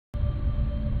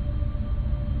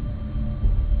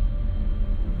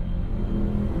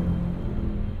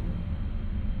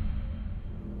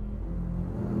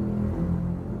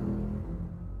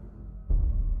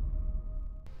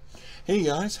Hey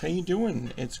guys, how you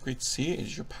doing? It's great to see you.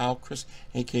 It's your pal Chris,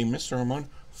 aka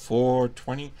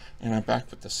MrRamone420, and I'm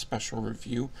back with a special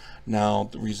review. Now,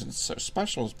 the reason it's so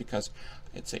special is because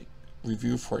it's a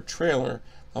review for a trailer.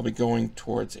 I'll be going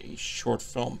towards a short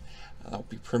film that'll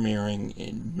be premiering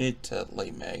in mid to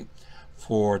late May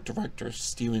for director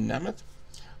Steven Nemeth.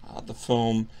 The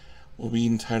film will be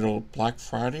entitled Black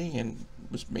Friday and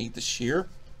was made this year.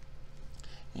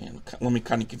 And let me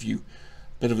kind of give you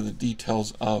bit of the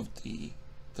details of the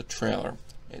trailer.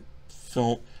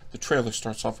 The trailer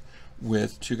starts off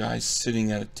with two guys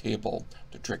sitting at a table.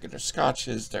 They're drinking their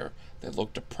scotches. They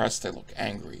look depressed. They look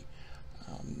angry.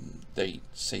 They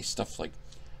say stuff like,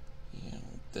 you know,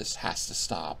 this has to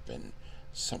stop, and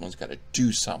someone's got to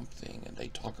do something. And they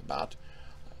talk about,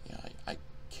 you know, I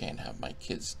can't have my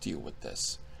kids deal with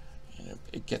this. And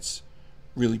it gets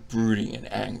really brooding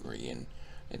and angry, and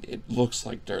it looks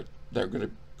like they're going to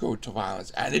go to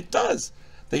violence, and it does.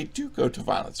 They do go to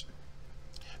violence,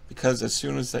 because as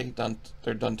soon as they're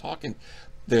done talking,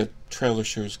 the trailer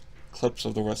shows clips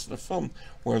of the rest of the film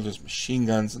where there's machine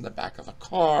guns in the back of a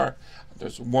car.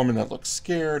 There's a woman that looks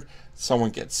scared.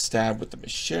 Someone gets stabbed with a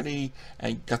machete,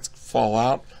 and guts fall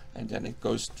out, and then it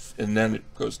goes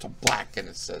to black, and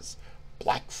it says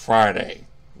Black Friday.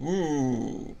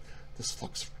 Ooh, this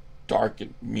looks dark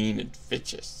and mean and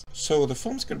vicious. So the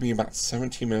film's going to be about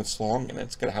 17 minutes long, and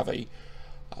it's going to have a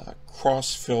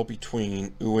cross-fill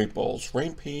between Uwe Boll's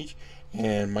Rampage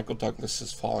and Michael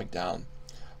Douglas's Falling Down.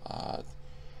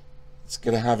 It's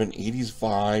going to have an 80s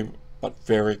vibe, but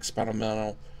very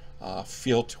experimental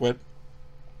feel to it.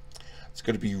 It's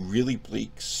going to be really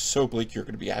bleak, so bleak you're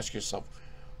going to be asking yourself,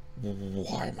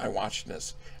 why am I watching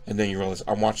this? And then you realize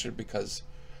I'm watching it because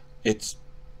it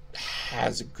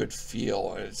has a good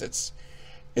feel.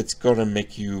 It's going to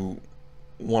make you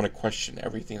want to question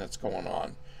everything that's going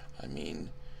on. I mean,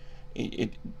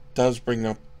 it does bring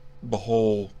up the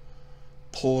whole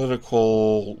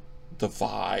political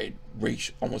divide,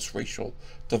 almost racial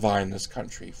divide in this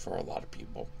country for a lot of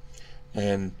people.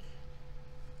 And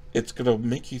it's going to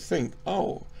make you think,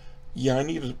 oh, yeah, I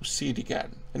need to see it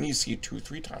again. I need to see it 2 or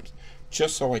 3 times,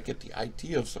 just so I get the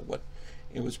ideas of what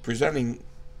it was presenting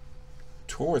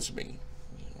towards me.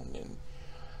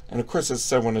 And of course, as I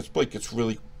said, when it's bleak, it's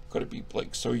really going to be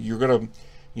bleak. So you're going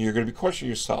to be questioning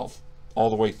yourself all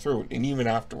the way through, and even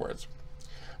afterwards.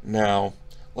 Now,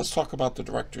 let's talk about the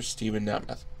director, Steven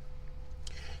Nemeth.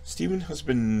 Steven has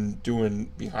been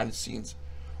doing behind-the-scenes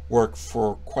work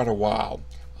for quite a while.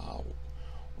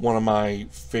 One of my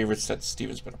favorites that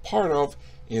Steven's been a part of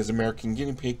is American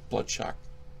Guinea Pig, Bloodshot.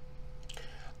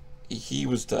 He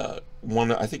was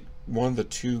one of the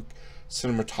 2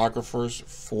 cinematographers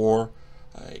for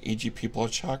AGP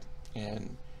Bloodshot,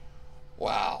 and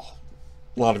wow,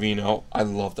 a lot of you know I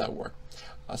love that work.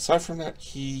 Aside from that,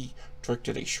 he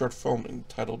directed a short film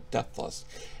entitled Deathless,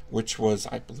 which was,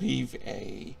 I believe,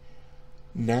 a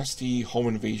nasty home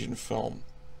invasion film.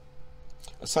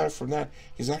 Aside from that,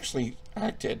 he's actually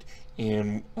acted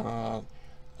in one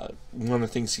of the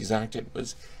things he's acted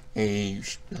was a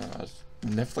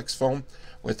Netflix film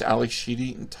with Ali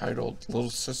Sheedy entitled Little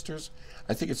Sisters.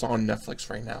 I think it's on Netflix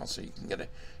right now, so you can get a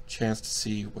chance to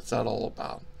see what's that all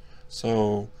about.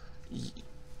 So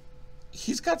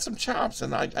he's got some chops,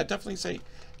 and I definitely say,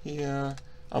 yeah,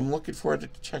 I'm looking forward to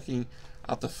checking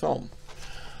out the film.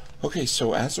 Okay,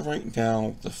 so as of right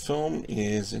now, the film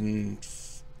is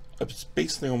it's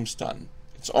basically almost done.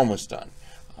 It's almost done,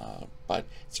 but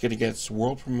it's going to get its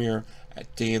world premiere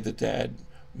at Day of the Dead,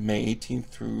 May 18th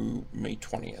through May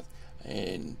 20th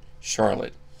in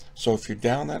Charlotte. So if you're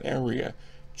down that area,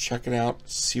 check it out,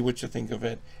 see what you think of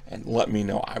it, and let me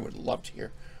know. I would love to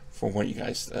hear from what you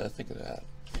guys think of that.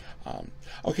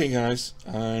 Okay, guys,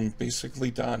 I'm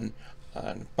basically done.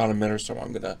 In about a minute or so,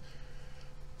 I'm going to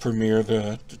premiere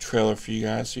the trailer for you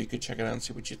guys so you can check it out and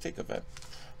see what you think of it.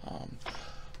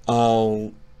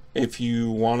 If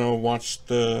you want to watch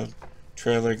the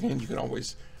trailer again, you can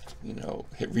always, you know,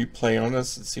 hit replay on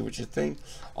this and see what you think.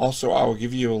 Also, I will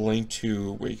give you a link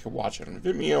to where you can watch it on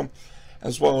Vimeo,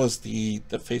 as well as the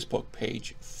Facebook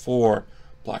page for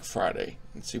Black Friday,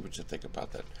 and see what you think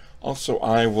about that. Also,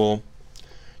 I will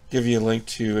give you a link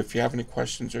to, if you have any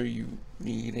questions or you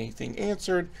need anything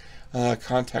answered,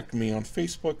 contact me on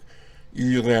Facebook.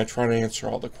 Usually I try to answer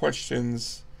all the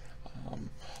questions.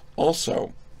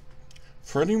 Also,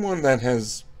 for anyone that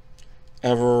has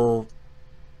ever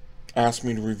asked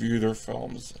me to review their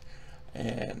films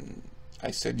and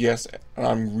I said yes, and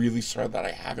I'm really sorry that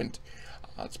I haven't,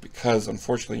 it's because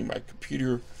unfortunately my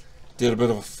computer did a bit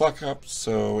of a fuck up,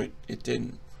 so it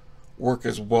didn't work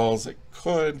as well as it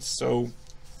could. So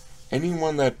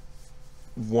anyone that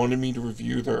wanted me to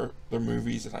review their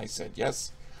movies, and I said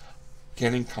yes.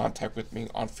 Get in contact with me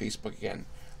on Facebook again.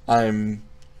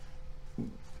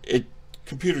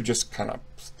 Computer just kind of,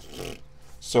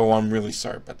 so I'm really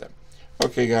sorry about that.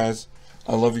 Okay, guys,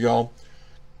 I love y'all.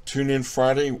 Tune in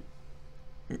Friday,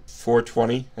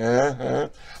 420.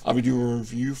 I'll be doing a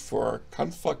review for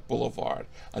Conflict Boulevard,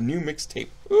 a new mixtape.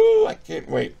 Ooh, I can't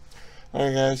wait.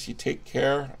 Alright, guys, you take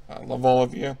care. I love all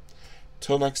of you.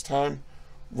 Till next time,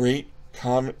 rate,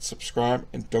 comment, subscribe,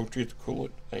 and don't drink the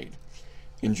Kool-Aid.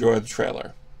 Enjoy the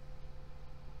trailer.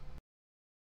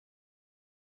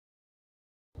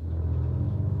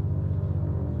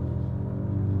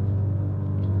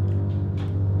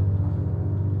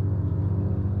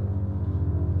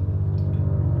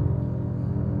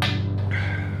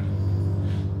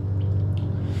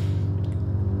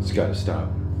 It's gotta stop.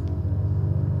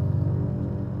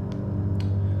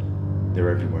 They're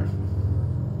everywhere.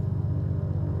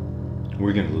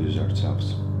 We're gonna lose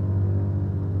ourselves.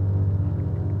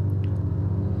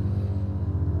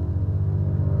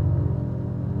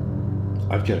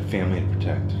 I've got a family to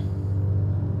protect.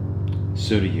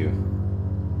 So do you.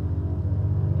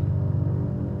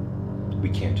 We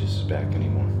can't just sit back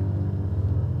anymore.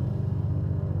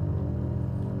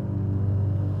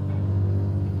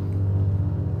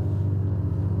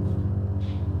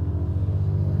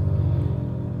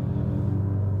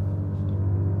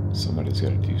 Somebody's got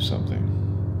to do something.